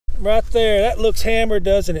Right there. That looks hammered,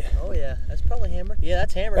 doesn't it? Oh yeah, that's probably hammered. Yeah,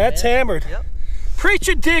 that's hammered. That's man. hammered. Yep.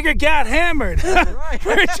 Preacher Digger got hammered. Right.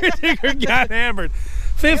 Preacher Digger got hammered.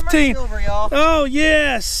 15. Hammered silver, y'all. Oh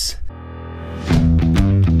yes.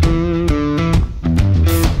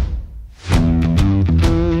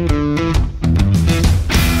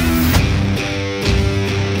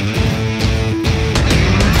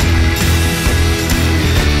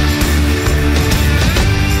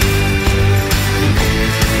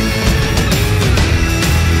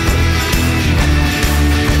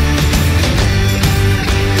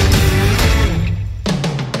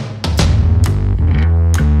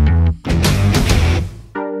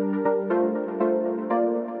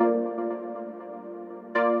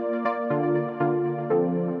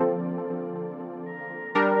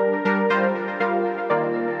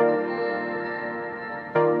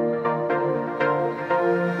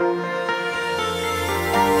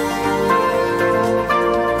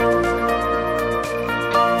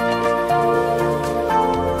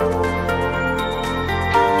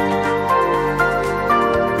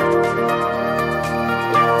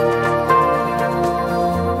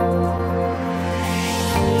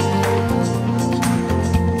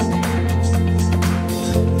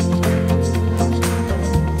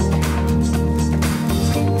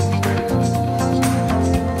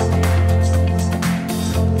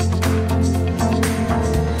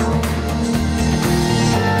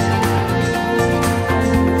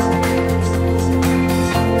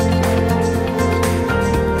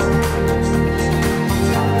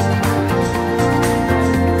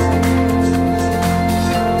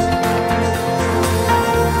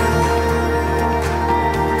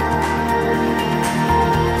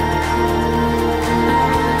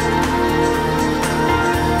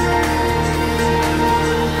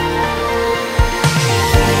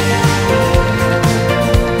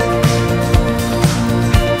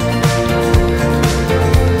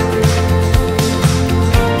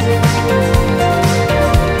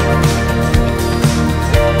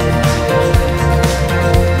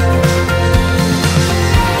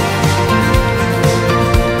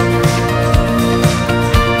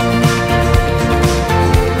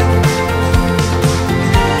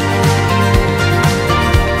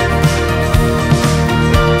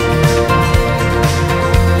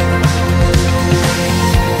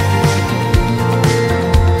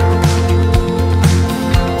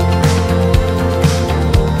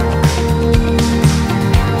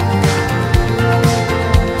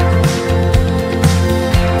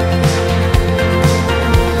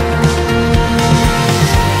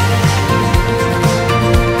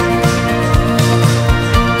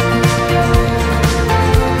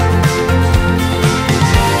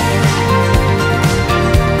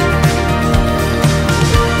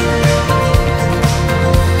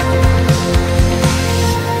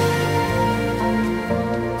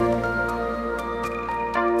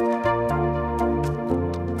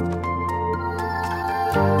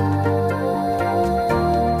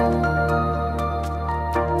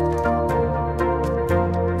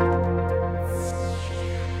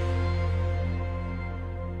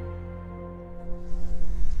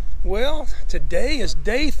 Well, today is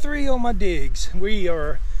day 3 on my digs. We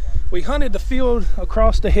hunted the field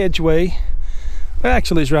across the hedgeway. Well,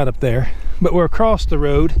 actually it's right up there, but we're across the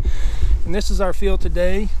road. And this is our field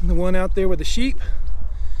today, the one out there with the sheep,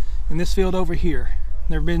 and this field over here.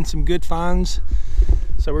 There have been some good finds,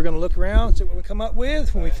 so we're gonna look around, see what we come up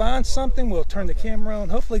with. When we find something, we'll turn the camera on.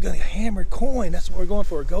 Hopefully get a hammered coin. That's what we're going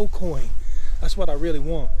for, a gold coin. That's what I really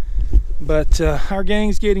want. But our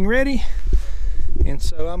gang's getting ready, and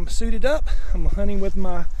so I'm suited up. I'm hunting with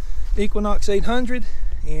my Equinox 800,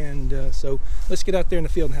 and so let's get out there in the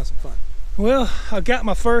field and have some fun. Well, I got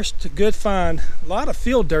my first good find. A lot of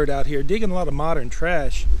field dirt out here, digging a lot of modern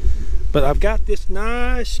trash. But I've got this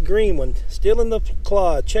nice green one still in the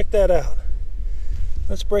clod. Check that out.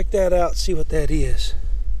 Let's break that out and see what that is.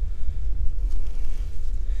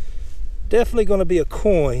 Definitely going to be a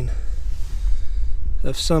coin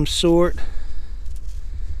of some sort.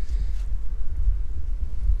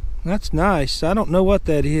 That's nice. I don't know what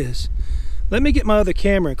that is. Let me get my other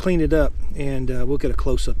camera and clean it up, and we'll get a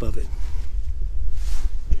close-up of it.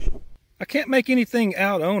 I can't make anything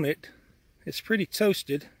out on it. It's pretty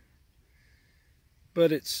toasted,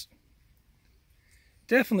 but it's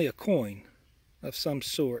definitely a coin of some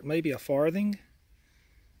sort. Maybe a farthing.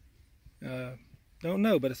 Don't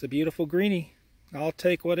know, but it's a beautiful greenie. I'll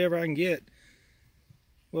take whatever I can get.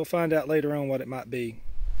 We'll find out later on what it might be.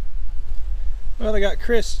 Well, I got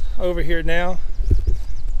Chris over here now.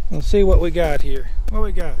 Let's see what we got here. What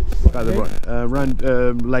we got? About the what? Around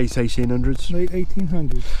late 1800s. Late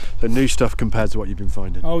 1800s. So new stuff compared to what you've been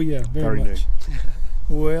finding. Oh yeah, very much. New.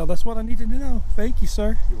 Well, that's what I needed to know. Thank you,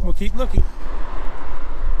 sir. We'll keep looking.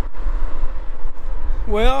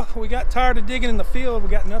 Well, we got tired of digging in the field. We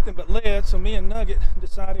got nothing but lead, so me and Nugget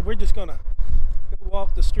decided we're just gonna go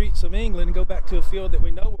walk the streets of England and go back to a field that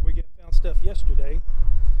we know where we found stuff yesterday.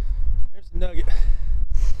 There's the Nugget. I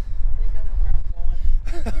think I know where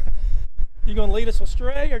I'm going. You gonna lead us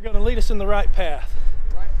astray or gonna lead us in the right path?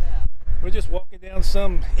 The right path. We're just walking down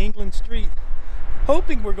some England street,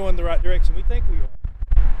 hoping we're going the right direction. We think we are.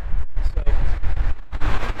 So,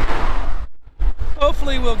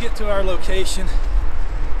 hopefully we'll get to our location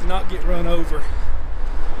and not get run over.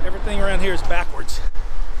 Everything around here is backwards.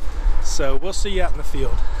 So we'll see you out in the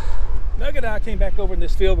field. Nugget and I came back over in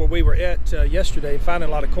this field where we were at yesterday, finding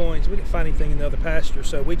a lot of coins. We didn't find anything in the other pasture,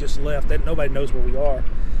 so we just left. Nobody knows where we are.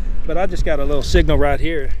 But I just got a little signal right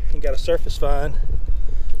here and got a surface find.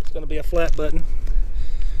 It's gonna be a flat button.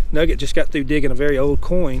 Nugget just got through digging a very old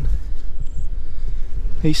coin.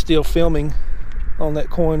 He's still filming on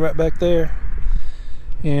that coin right back there.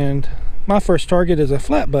 And my first target is a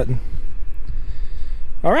flat button.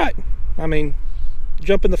 All right, I mean,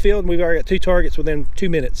 jump in the field and we've already got 2 targets within 2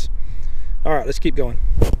 minutes. All right, let's keep going.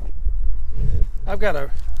 I've got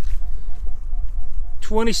a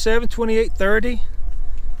 27, 28, 30.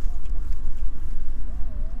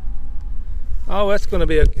 Oh, that's gonna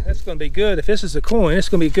be good. If this is a coin, it's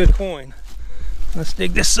gonna be a good coin. Let's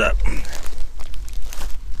dig this up.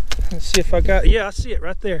 Let's see if I got, yeah, I see it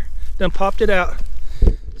right there. Done popped it out.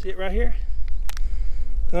 See it right here?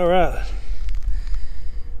 All right.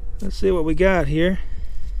 Let's see what we got here.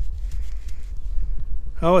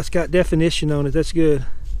 Oh, it's got definition on it. That's good.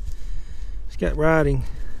 It's got writing.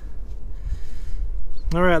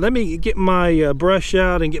 All right, let me get my brush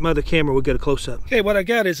out and get my other camera. We'll get a close-up. Okay, what I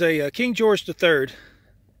got is a King George III.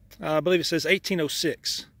 I believe it says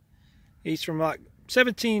 1806. He's from like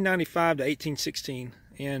 1795 to 1816,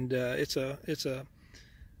 and it's a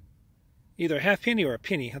either a half penny or a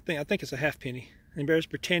penny. I think it's a half penny. And there's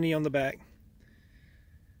Britannia on the back.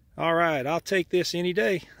 All right, I'll take this any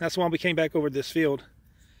day. That's why we came back over to this field,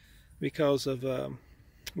 because of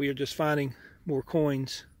we are just finding more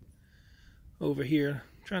coins over here.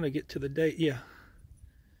 I'm trying to get to the date. Yeah,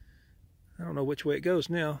 I don't know which way it goes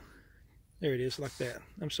now. There it is, like that.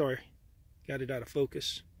 I'm sorry, got it out of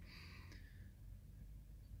focus.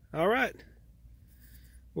 All right,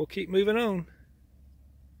 we'll keep moving on.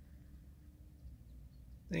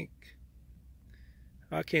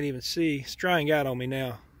 I can't even see. It's drying out on me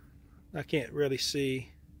now. I can't really see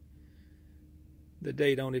the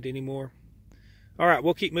date on it anymore. All right,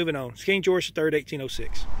 we'll keep moving on. It's King George III,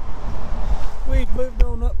 1806. We've moved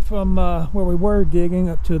on up from where we were digging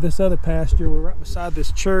up to this other pasture. We're right beside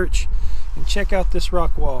this church, and check out this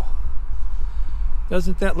rock wall.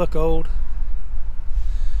 Doesn't that look old?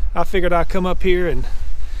 I figured I'd come up here and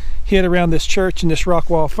hit around this church and this rock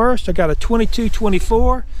wall first. I got a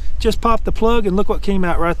 2224. Just popped the plug and look what came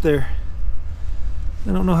out right there.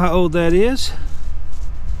 I don't know how old that is,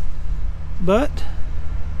 but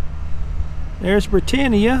there's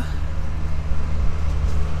Britannia.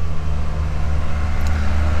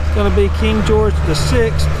 It's going to be King George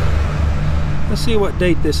VI. Let's see what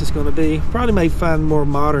date this is going to be. Probably may find more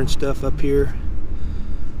modern stuff up here.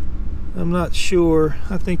 I'm not sure.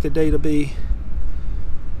 I think the date will be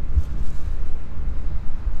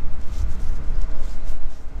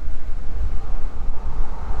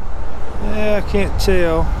I can't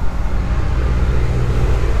tell. I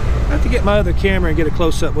have to get my other camera and get a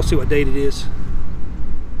close-up. We'll see what date it is.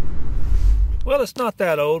 Well, it's not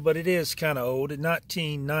that old, but it is kind of old. In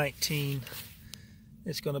 1919,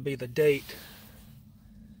 it's going to be the date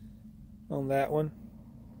on that one.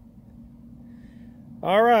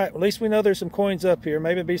 All right, at least we know there's some coins up here.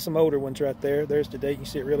 Maybe be some older ones right there. There's the date. You can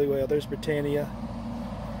see it really well. There's Britannia.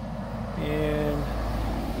 And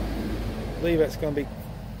I believe that's going to be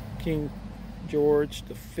King George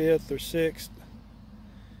the 5th or 6th.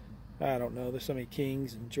 I don't know. There's so many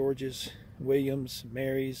Kings and Georges, Williams,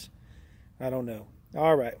 Marys. I don't know.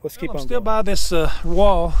 All right, let's keep on going. I'm still by this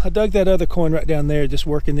wall. I dug that other coin right down there, just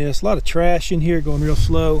working this. A lot of trash in here, going real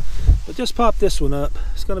slow. But just pop this one up.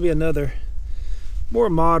 It's going to be another more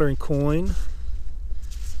modern coin.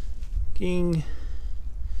 King,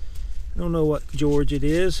 I don't know what George it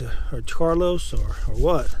is, or Carlos, or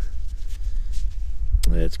what.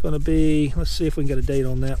 It's going to be, let's see if we can get a date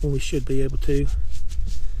on that one. We should be able to.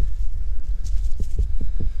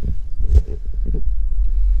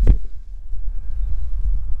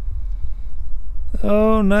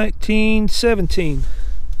 Oh, 1917.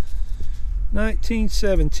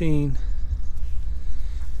 1917.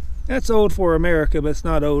 That's old for America, but it's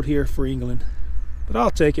not old here for England. But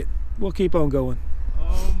I'll take it. We'll keep on going.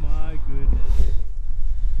 Oh my goodness.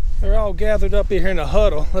 They're all gathered up here in a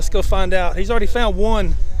huddle. Let's go find out. He's already found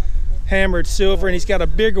one hammered silver, and he's got a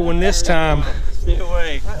bigger one this time. Stay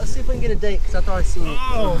away. All right, let's see if we can get a date, because I thought I seen it.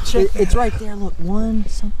 Oh, check It's right there. Look, 1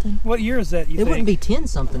 something. What year is that, you think? It wouldn't be 10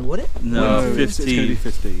 something, would it? No, It's going to 15. be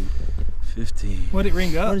 15. 15. What did it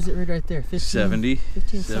ring up? What is it right there? 15? 70.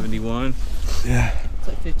 15 71. Yeah. It's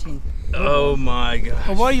like 15. Oh my gosh.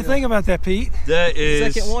 Well, what do you think about that, Pete? That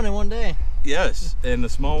is. Second one in one day. Yes, and the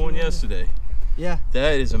small one yesterday. Yeah.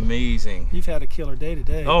 That is amazing. You've had a killer day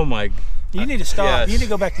today. Oh my. You need to stop. Yes. You need to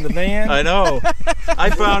go back to the van. I know. I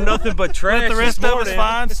found nothing but trash. Let the rest this of us morning.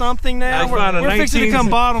 find something now. I found a We're fixing to 19 come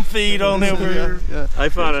bottom feed on there. Yeah. I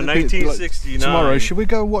found a It's bit like 1969. tomorrow, should we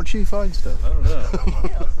go watch you find stuff? I don't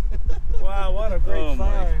know. Wow, what a great Oh my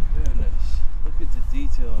find. goodness. Look at the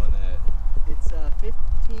detail on that. It's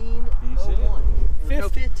 1501. No,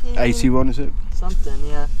 15. 81, is it? Something,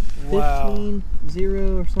 yeah. Wow.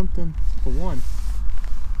 15-0 or something for one.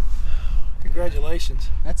 Congratulations.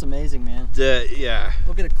 That's amazing, man. Yeah.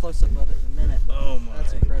 We'll get a close-up of it in a minute. But Oh my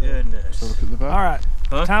that's incredible. goodness. So look at the back. All right,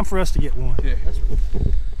 Huh? time for us to get one. Here. That's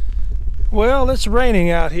Well, it's raining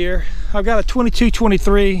out here. I've got a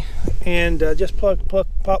 22-23 and just plucked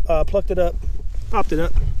it up, popped it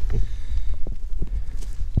up.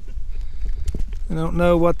 I don't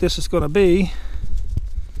know what this is going to be.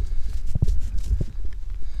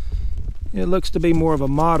 It looks to be more of a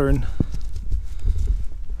modern.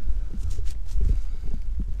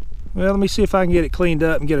 Well, let me see if I can get it cleaned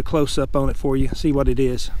up and get a close-up on it for you, see what it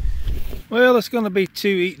is. Well, it's going to be too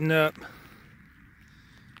eaten up.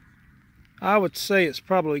 I would say it's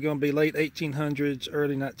probably going to be late 1800s,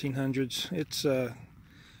 early 1900s. It's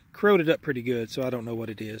corroded up pretty good, so I don't know what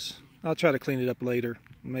it is. I'll try to clean it up later,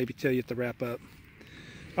 maybe tell you at the wrap up.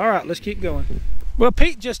 All right, let's keep going. Well,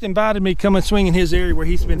 Pete just invited me to come and swing in his area where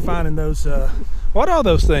he's been finding those, what are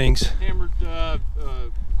those things? Hammered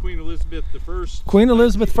Queen Elizabeth I. Queen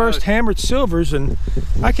Elizabeth I hammered silvers, and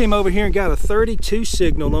I came over here and got a 32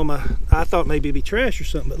 signal on my, I thought maybe it'd be trash or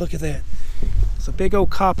something, but look at that. It's a big old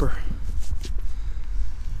copper.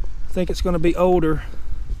 I think it's going to be older.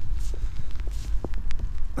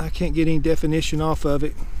 I can't get any definition off of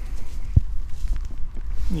it.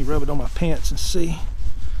 Let me rub it on my pants and see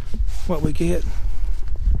what we get.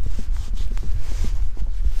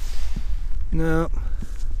 No,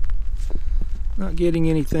 not getting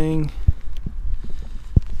anything.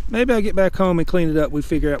 Maybe I'll get back home and clean it up. We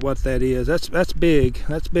figure out what that is. That's big.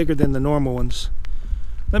 That's bigger than the normal ones.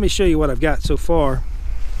 Let me show you what I've got so far.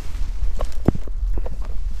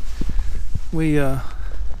 We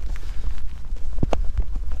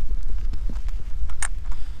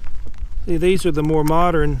see, these are the more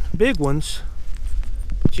modern big ones,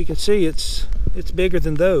 but you can see it's bigger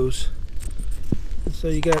than those. And so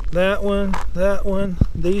you got that one, that one.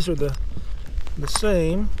 These are the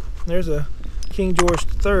same. There's a King George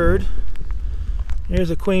III. There's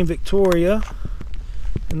a Queen Victoria,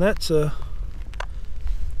 and that's a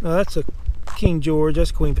King George.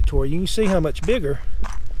 That's Queen Victoria. You can see how much bigger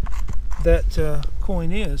that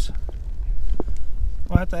coin is.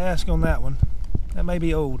 I'll have to ask on that one. That may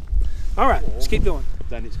be old. All right, let's keep going.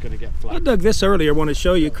 Then it's going to get I flat. dug this earlier. I want to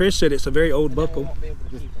show you. Chris said it's a very old buckle.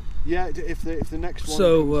 Yeah, if the next one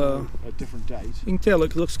So, comes on a different date, You can tell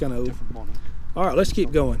it looks kind of old. different monarch. All right, let's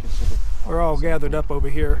keep going. consider- We're all gathered up over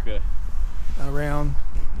here Okay. around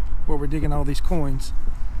where we're digging all these coins.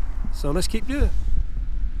 So let's keep doing it.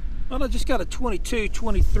 Well, I just got a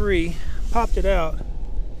 22-23, popped it out.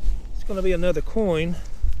 It's going to be another coin.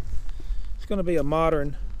 It's going to be a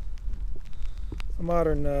modern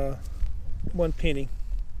 1 penny.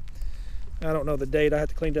 I don't know the date. I have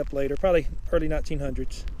to clean it up later. Probably early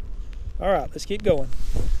 1900s. All right, let's keep going.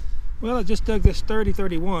 Well, I just dug this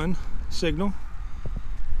 3031 signal,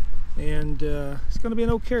 and it's going to be an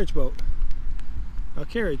old carriage boat. A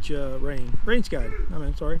carriage range guide.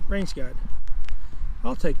 Range guide.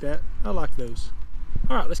 I'll take that. I like those.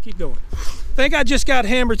 All right, let's keep going. I think I just got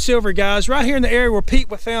hammered silver, guys, right here in the area where Pete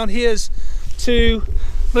found his too.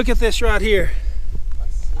 Look at this right here.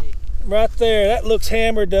 Let's see. Right there. That looks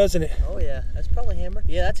hammered, doesn't it? Oh yeah, that's probably hammered.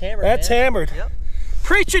 Yeah, that's hammered. That's man. hammered. Yep.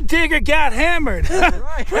 Preacher Digger got hammered.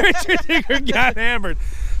 Right. Preacher Digger got hammered.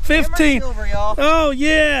 15. Hammered silver, y'all. Oh,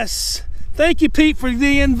 yes. Thank you, Pete, for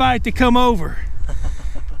the invite to come over.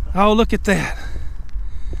 Oh, look at that.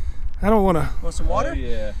 I don't want to. Want some water? Oh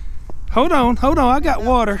yeah. Hold on. I got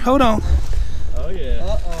water. Hold on. Oh yeah.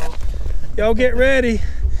 Uh-oh. Y'all get ready,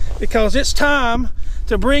 because it's time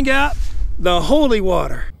to bring out the holy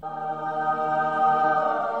water.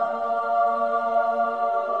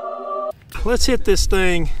 let's hit this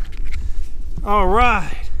thing. All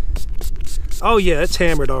right. Oh yeah, it's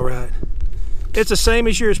hammered all right. It's the same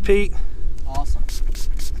as yours, Pete. Awesome.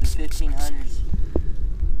 The 1500s.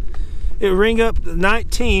 It ring up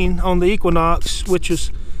 19 on the Equinox, which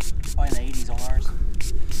is Probably in the 80s on ours.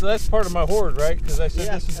 So that's part of my hoard, right? Because I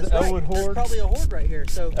said this is the that's Elwood right. hoard. There's probably a hoard right here.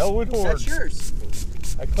 So Elwood hoard. that's yours.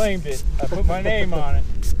 I claimed it. I put my name on it.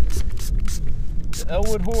 The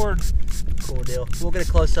Elwood hoard. Cool deal. We'll get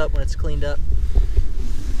a close up when it's cleaned up.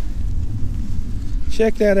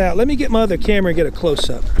 check that out. Let me get my other camera and get a close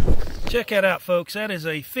up. Check that out, folks. That is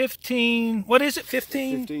a 15. What is it?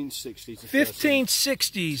 1560s.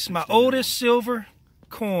 1560s. My oldest silver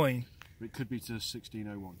coin. It could be to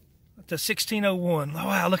 1601. To 1601. Oh,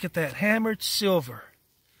 wow, look at that. Hammered silver.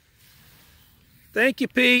 Thank you,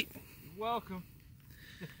 Pete. You're welcome.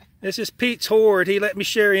 This is Pete's hoard. He let me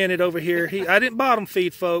share in it over here. I didn't bottom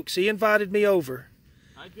feed, folks. He invited me over.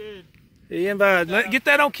 I did. He invited. Get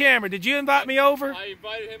that on camera. Did you invite me over? I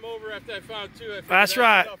invited him over after I found two. That's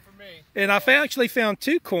right. For me. And I actually found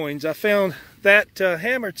two coins. I found that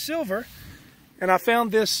hammered silver, and I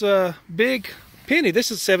found this big penny.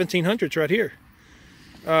 This is 1700s right here.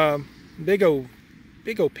 Big old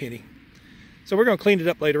penny. So we're going to clean it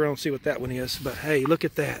up later on and see what that one is. But hey, look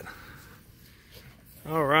at that.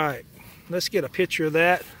 All right, let's get a picture of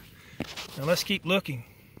that, and let's keep looking.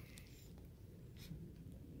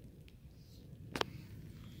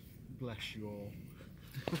 Bless you all.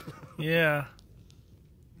 Yeah.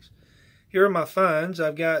 Here are my finds.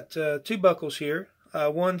 I've got two buckles here.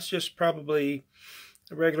 One's just probably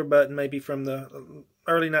a regular button, maybe from the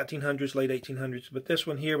early 1900s, late 1800s. But this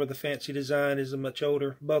one here with the fancy design is a much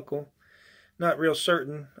older buckle. Not real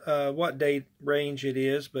certain what date range it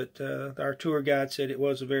is, but our tour guide said it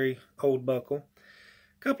was a very old buckle.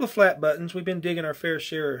 A couple of flat buttons. We've been digging our fair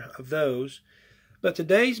share of those. But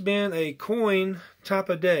today's been a coin type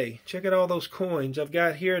of day. Check out all those coins. I've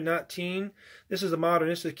got here 19. This is a modern.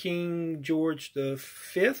 This is King George V.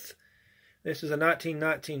 This is a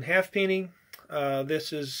 1919 halfpenny.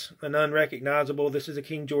 This is an unrecognizable. This is a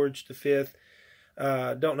King George V.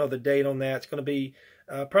 Don't know the date on that. It's going to be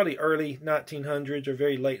probably early 1900s or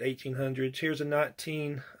very late 1800s. Here's a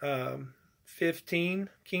 1915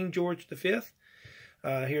 King George V. Here's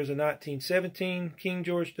a 1917 King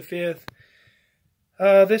George V.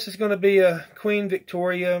 This is going to be a Queen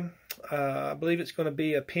Victoria. I believe it's going to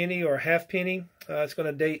be a penny or a half penny. It's going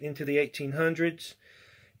to date into the 1800s.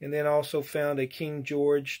 And then also found a King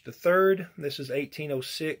George III. This is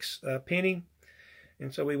 1806 penny.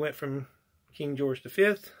 And so we went from King George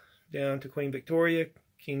V down to Queen Victoria,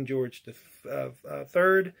 King George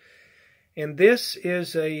III. And this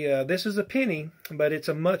is a penny, but it's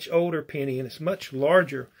a much older penny, and it's much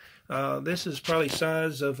larger. This is probably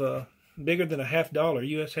size of bigger than a $50,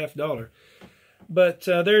 US $50. But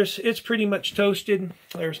it's pretty much toasted.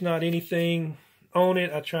 There's not anything on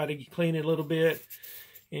it. I tried to clean it a little bit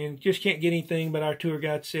and just can't get anything. But our tour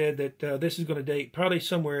guide said that this is going to date probably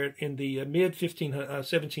somewhere in the mid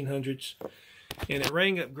 1700s. And it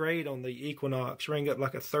rang up great on the Equinox. Rang up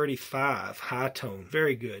like a 35 high tone.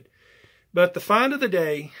 Very good. But the find of the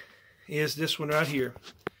day is this one right here.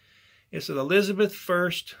 It's an Elizabeth I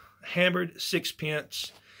hammered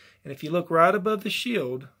sixpence. And if you look right above the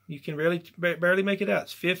shield, you can barely make it out.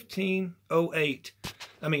 It's 1508.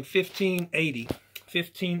 I mean 1580.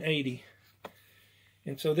 1580.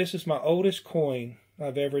 And so this is my oldest coin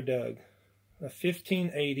I've ever dug. A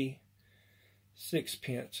 1580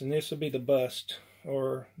 sixpence. And this will be the bust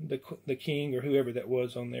or the king or whoever that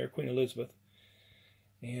was on there, Queen Elizabeth.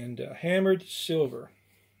 And hammered silver.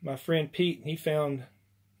 My friend Pete, he found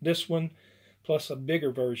this one plus a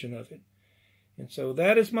bigger version of it. And so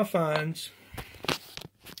that is my finds.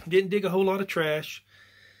 Didn't dig a whole lot of trash,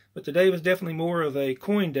 but today was definitely more of a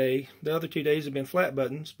coin day. The other 2 days have been flat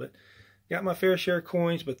buttons, but got my fair share of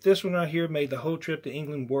coins. But this one right here made the whole trip to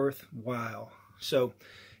England worthwhile. So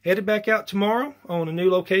headed back out tomorrow on a new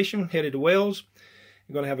location, headed to Wales.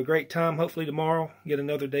 We're going to have a great time. Hopefully tomorrow, get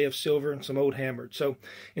another day of silver and some old hammered. So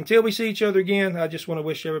until we see each other again, I just want to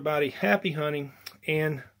wish everybody happy hunting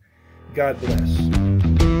and God bless.